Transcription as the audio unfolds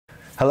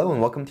Hello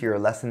and welcome to your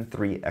Lesson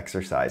 3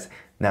 exercise.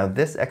 Now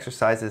this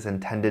exercise is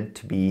intended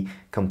to be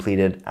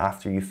completed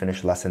after you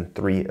finish Lesson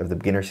 3 of the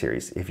beginner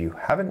series. If you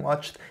haven't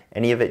watched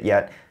any of it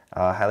yet,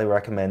 I highly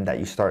recommend that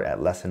you start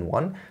at Lesson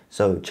 1.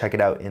 So check it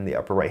out in the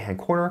upper right hand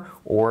corner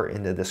or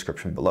in the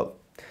description below.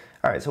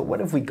 Alright, so what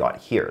have we got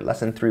here?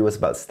 Lesson 3 was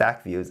about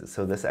stack views,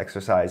 so this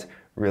exercise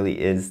really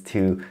is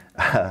to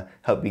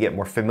help you get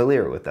more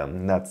familiar with them,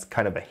 and that's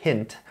kind of a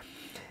hint.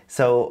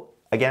 So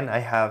again, I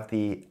have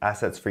the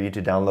assets for you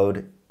to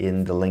download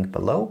in the link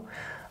below.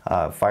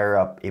 Fire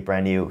up a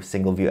brand new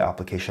single view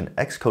application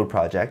Xcode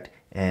project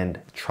and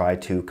try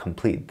to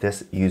complete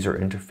this user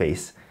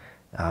interface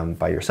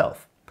by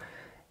yourself.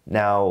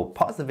 Now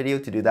pause the video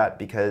to do that,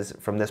 because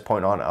from this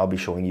point on I'll be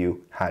showing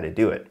you how to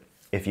do it.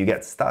 If you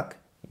get stuck,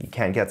 you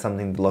can't get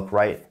something to look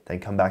right, then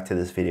come back to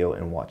this video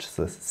and watch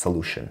the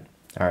solution.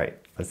 All right,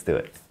 let's do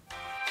it.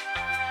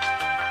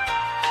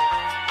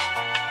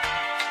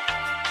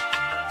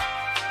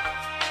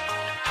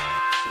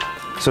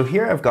 So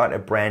here I've got a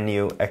brand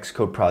new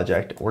Xcode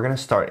project. We're going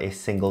to start a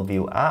single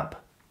view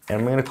app, and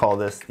I'm going to call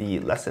this the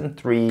Lesson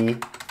 3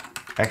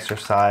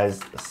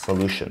 exercise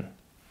solution.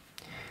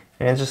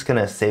 And I'm just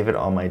going to save it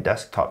on my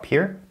desktop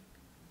here.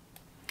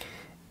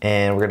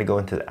 And we're going to go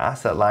into the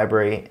asset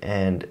library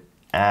and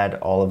add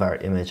all of our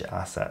image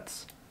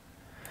assets.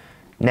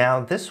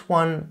 Now this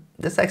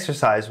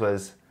exercise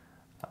was,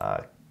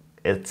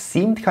 it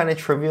seemed kind of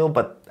trivial,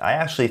 but I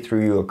actually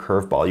threw you a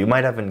curveball. You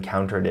might have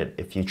encountered it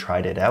if you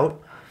tried it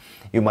out.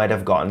 You might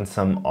have gotten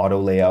some auto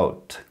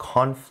layout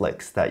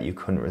conflicts that you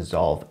couldn't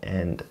resolve,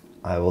 and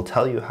I will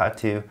tell you how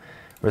to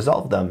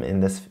resolve them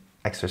in this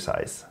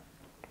exercise.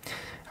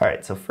 All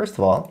right, so first of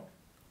all,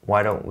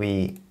 why don't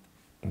we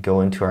go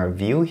into our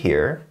view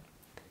here,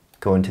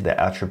 go into the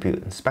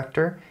attribute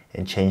inspector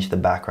and change the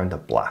background to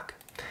black.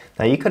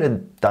 Now you could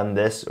have done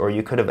this, or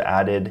you could have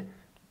added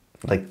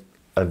like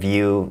a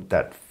view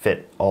that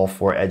fit all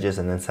 4 edges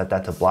and then set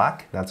that to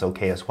black. That's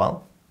okay as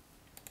well.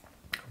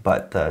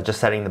 But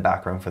just setting the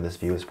background for this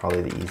view is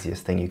probably the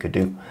easiest thing you could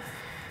do.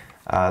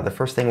 The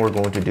first thing we're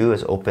going to do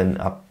is open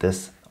up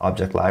this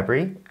object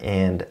library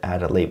and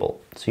add a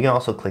label. So you can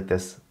also click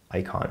this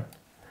icon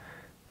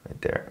right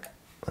there.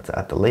 Let's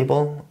add the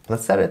label.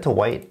 Let's set it to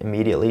white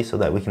immediately so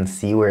that we can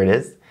see where it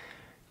is.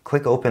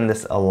 Click open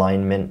this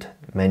alignment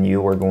menu.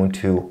 We're going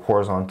to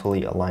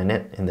horizontally align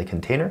it in the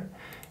container.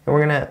 And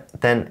we're going to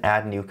then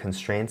add new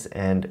constraints,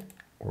 and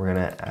we're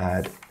going to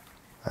add,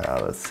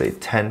 let's say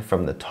 10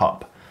 from the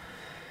top.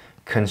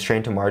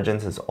 Constraint to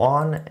margins is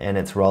on, and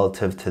it's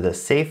relative to the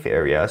safe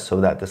area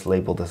so that this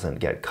label doesn't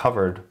get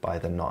covered by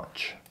the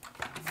notch.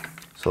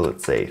 So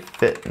let's say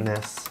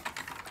fitness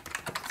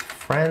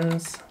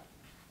friends,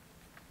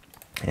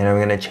 and I'm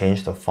going to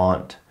change the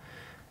font.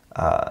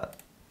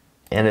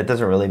 And it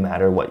doesn't really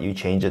matter what you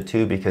change it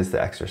to, because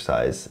the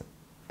exercise,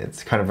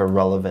 it's kind of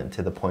irrelevant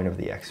to the point of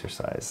the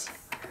exercise.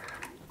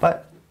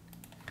 But,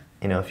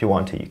 you know, if you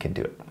want to, you can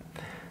do it.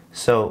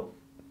 So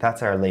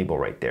that's our label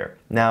right there.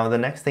 Now the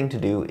next thing to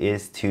do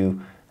is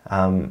to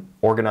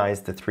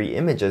organize the 3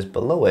 images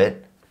below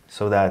it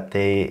so that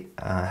they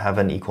have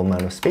an equal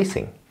amount of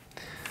spacing.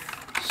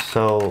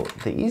 So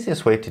the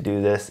easiest way to do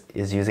this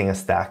is using a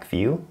stack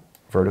view,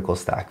 vertical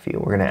stack view.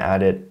 We're going to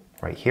add it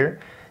right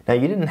here. Now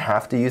you didn't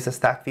have to use a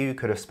stack view. You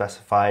could have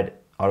specified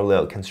auto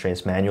layout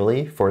constraints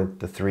manually for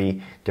the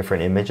 3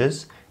 different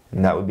images,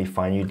 and that would be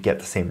fine. You'd get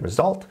the same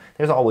result.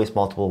 There's always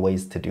multiple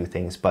ways to do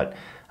things, but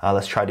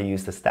let's try to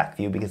use the stack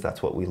view because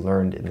that's what we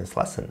learned in this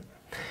lesson.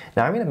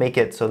 Now I'm going to make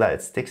it so that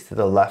it sticks to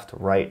the left,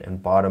 right,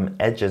 and bottom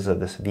edges of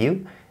this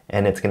view,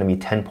 and it's going to be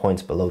 10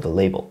 points below the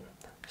label.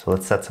 So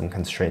let's set some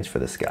constraints for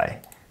this guy.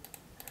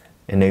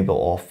 Enable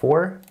all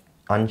 4,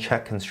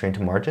 uncheck constraint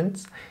to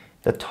margins.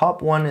 The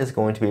top one is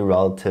going to be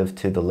relative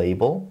to the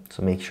label,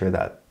 so make sure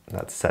that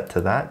that's set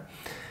to that.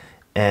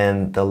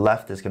 And the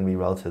left is going to be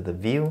relative to the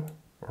view,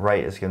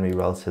 right is going to be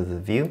relative to the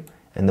view,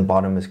 and the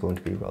bottom is going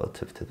to be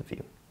relative to the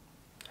view.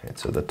 Right,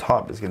 so the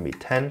top is going to be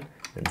 10,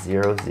 and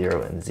 0,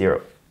 0, and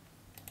 0.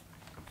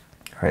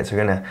 All right, so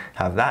we're going to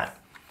have that.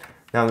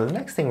 Now the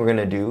next thing we're going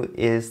to do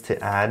is to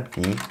add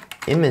the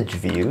image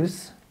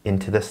views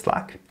into the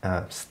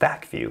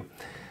stack view.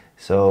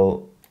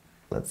 So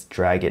let's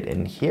drag it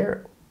in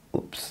here.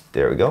 Oops,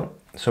 there we go.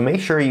 So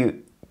make sure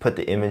you put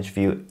the image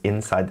view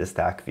inside the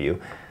stack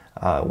view.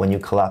 When you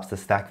collapse the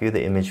stack view,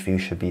 the image view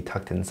should be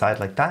tucked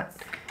inside like that.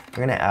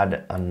 We're going to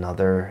add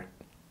another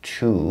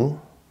 2,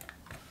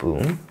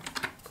 boom,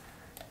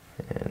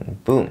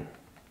 and boom.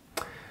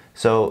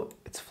 So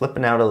it's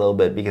flipping out a little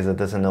bit because it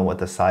doesn't know what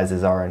the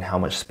sizes are and how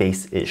much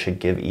space it should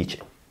give each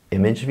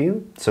image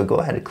view. So go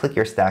ahead and click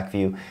your stack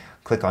view,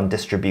 click on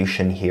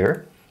distribution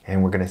here,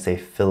 and we're going to say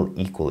fill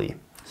equally.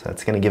 So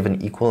that's going to give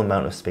an equal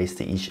amount of space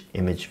to each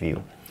image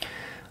view.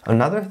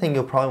 Another thing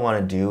you'll probably want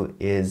to do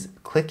is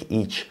click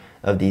each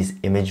of these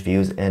image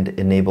views and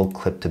enable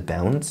clip to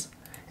bounds.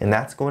 And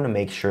that's going to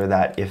make sure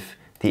that if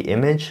the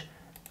image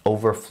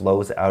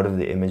overflows out of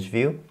the image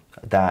view,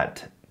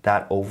 that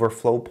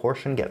overflow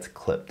portion gets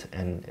clipped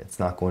and it's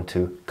not going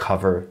to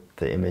cover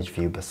the image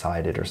view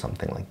beside it or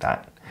something like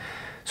that.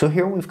 So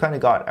here we've kind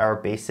of got our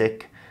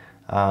basic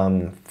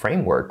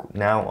framework.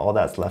 Now all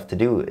that's left to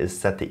do is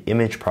set the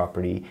image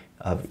property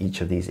of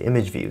each of these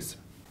image views.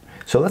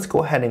 So let's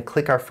go ahead and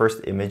click our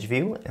first image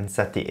view and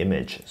set the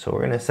image. So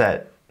we're going to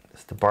set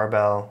this to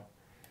barbell,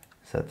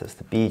 set this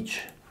to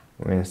beach,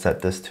 we're going to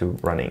set this to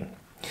running.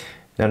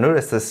 Now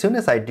notice as soon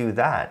as I do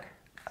that,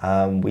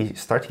 we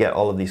start to get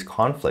all of these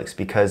conflicts,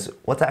 because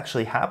what's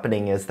actually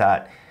happening is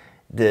that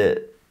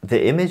the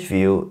image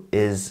view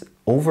is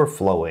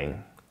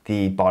overflowing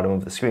the bottom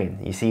of the screen.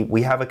 You see,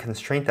 we have a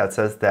constraint that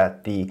says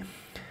that the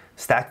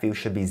stack view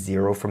should be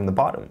 0 from the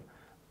bottom.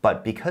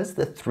 But because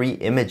the three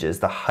images,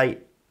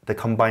 the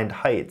combined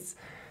heights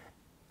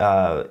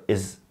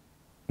is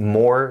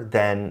more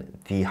than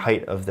the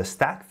height of the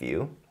stack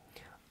view,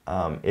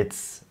 it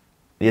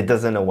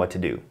doesn't know what to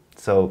do.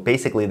 So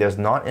basically there's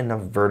not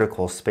enough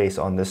vertical space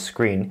on this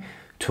screen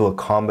to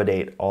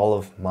accommodate all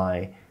of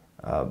my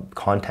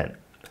content.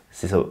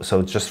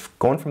 So just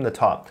going from the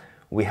top,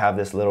 we have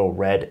this little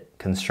red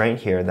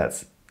constraint here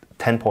that's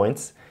 10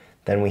 points.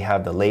 Then we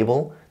have the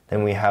label.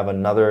 Then we have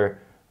another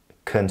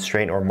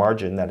constraint or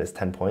margin that is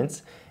 10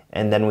 points.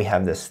 And then we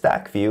have this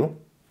stack view,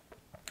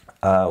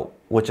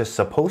 which is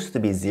supposed to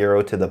be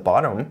 0 to the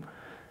bottom.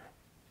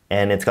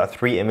 And it's got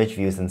 3 image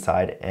views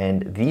inside.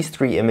 And these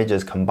 3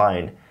 images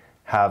combined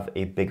have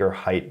a bigger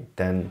height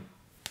than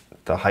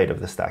the height of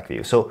the stack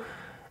view. So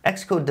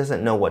Xcode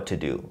doesn't know what to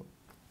do.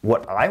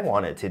 What I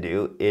want it to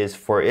do is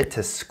for it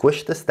to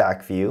squish the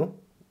stack view,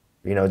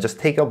 just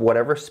take up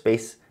whatever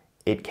space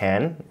it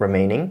can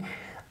remaining,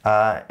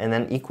 and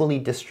then equally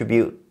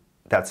distribute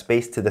that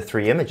space to the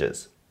 3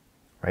 images,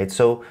 right?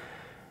 So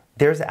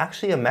there's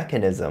actually a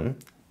mechanism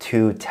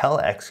to tell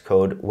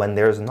Xcode when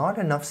there's not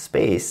enough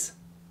space,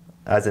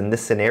 as in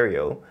this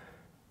scenario,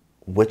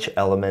 which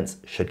elements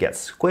should get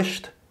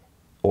squished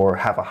or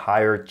have a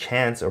higher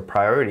chance or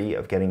priority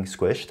of getting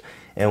squished,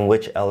 and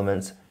which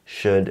elements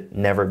should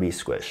never be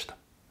squished.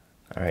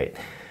 All right,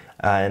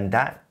 and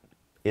that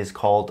is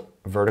called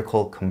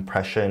vertical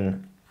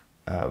compression,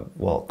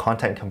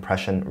 content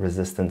compression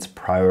resistance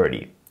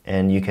priority.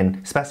 And you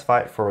can specify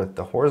it for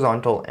the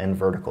horizontal and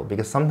vertical,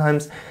 because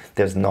sometimes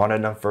there's not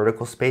enough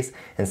vertical space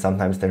and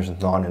sometimes there's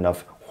not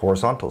enough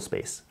horizontal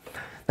space.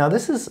 Now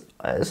this is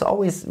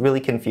always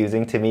really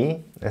confusing to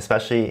me,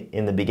 especially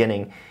in the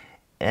beginning,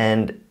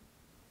 and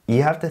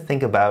you have to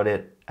think about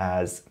it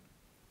as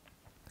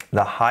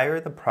the higher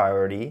the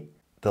priority,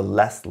 the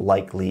less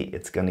likely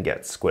it's going to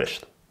get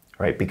squished,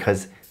 right?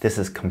 Because this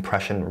is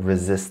compression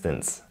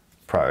resistance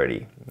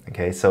priority,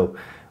 okay? So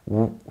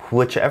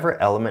whichever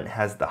element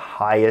has the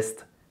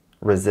highest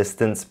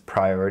resistance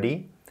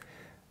priority,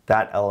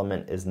 that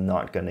element is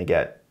not going to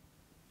get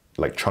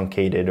like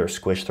truncated or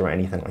squished or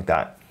anything like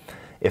that.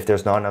 If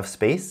there's not enough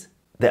space,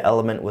 the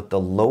element with the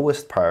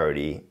lowest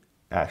priority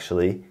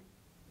actually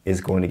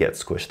is going to get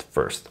squished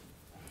first.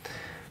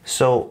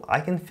 So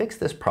I can fix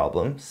this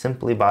problem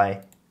simply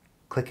by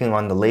clicking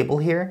on the label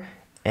here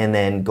and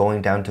then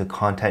going down to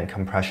content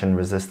compression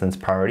resistance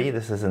priority.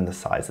 This is in the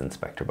size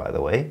inspector, by the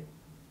way.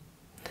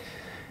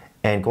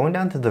 And going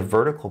down to the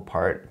vertical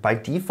part, by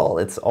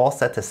default, it's all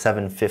set to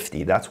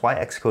 750. That's why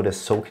Xcode is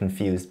so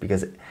confused,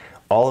 because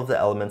all of the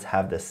elements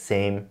have the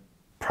same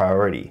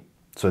priority.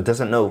 So it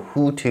doesn't know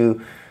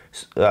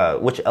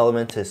which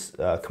element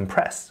to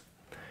compress,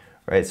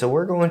 right? So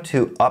we're going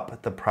to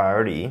up the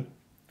priority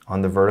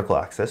on the vertical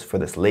axis for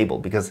this label,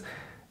 because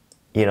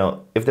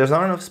if there's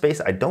not enough space,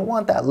 I don't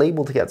want that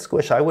label to get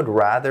squished. I would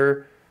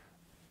rather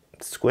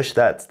squish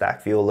that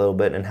stack view a little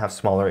bit and have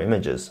smaller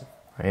images,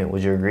 right?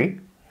 Would you agree?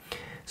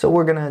 So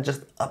we're gonna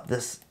just up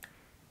this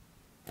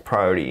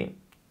priority.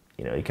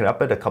 You can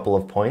up it a couple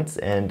of points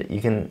and you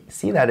can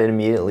see that it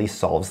immediately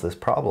solves this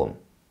problem.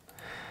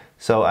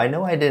 So I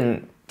know I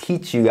didn't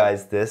teach you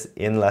guys this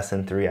in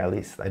lesson 3, at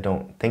least I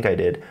don't think I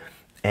did.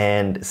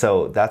 And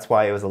so that's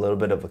why it was a little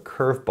bit of a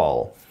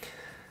curveball.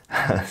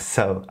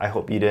 So I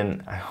hope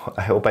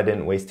I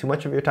didn't waste too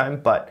much of your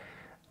time, but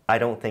I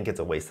don't think it's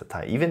a waste of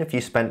time. Even if you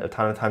spent a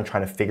ton of time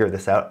trying to figure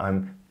this out,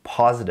 I'm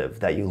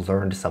positive that you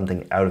learned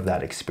something out of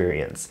that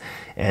experience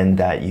and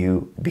that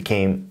you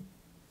became,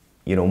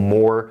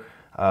 more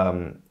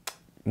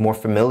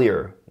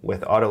familiar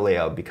with auto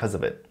layout because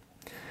of it.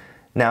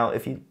 Now,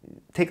 if you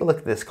take a look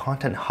at this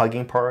content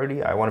hugging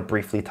priority, I want to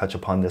briefly touch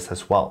upon this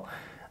as well.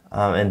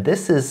 And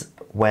this is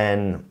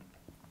when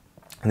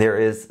there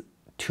is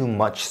too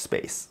much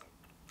space.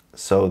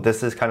 So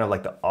this is kind of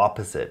like the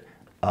opposite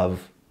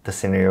of the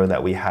scenario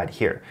that we had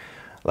here.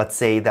 Let's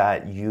say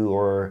that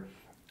your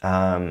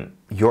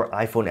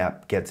iPhone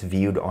app gets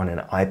viewed on an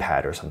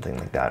iPad or something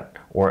like that,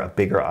 or a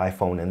bigger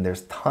iPhone, and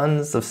there's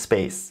tons of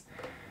space.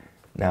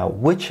 Now,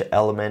 which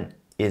element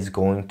is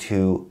going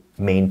to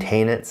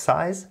maintain its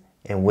size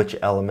and which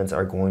elements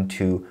are going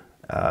to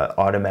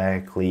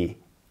automatically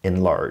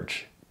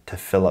enlarge to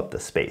fill up the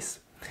space?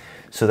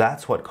 So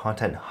that's what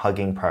content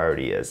hugging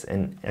priority is.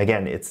 And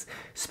again, it's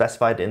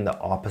specified in the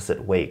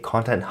opposite way.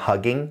 Content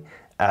hugging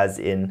as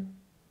in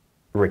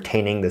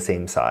retaining the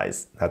same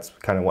size. That's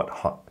kind of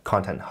what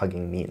content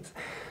hugging means.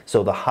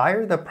 So the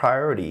higher the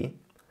priority,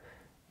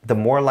 the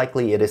more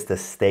likely it is to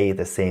stay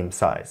the same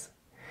size.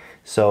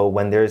 So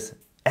when there's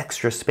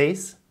extra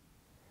space,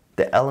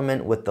 the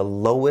element with the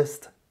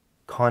lowest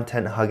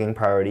content hugging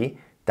priority,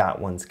 that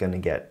one's going to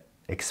get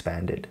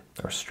expanded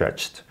or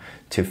stretched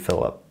to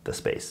fill up the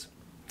space.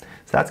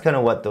 So that's kind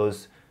of what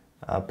those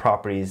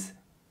properties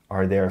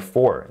are there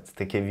for. It's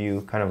to give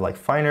you kind of like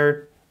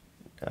finer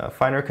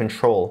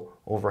control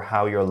over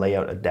how your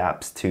layout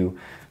adapts to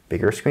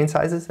bigger screen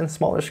sizes and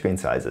smaller screen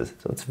sizes.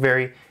 So it's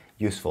very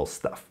useful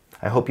stuff.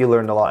 I hope you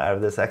learned a lot out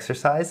of this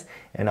exercise,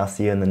 and I'll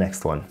see you in the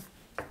next one.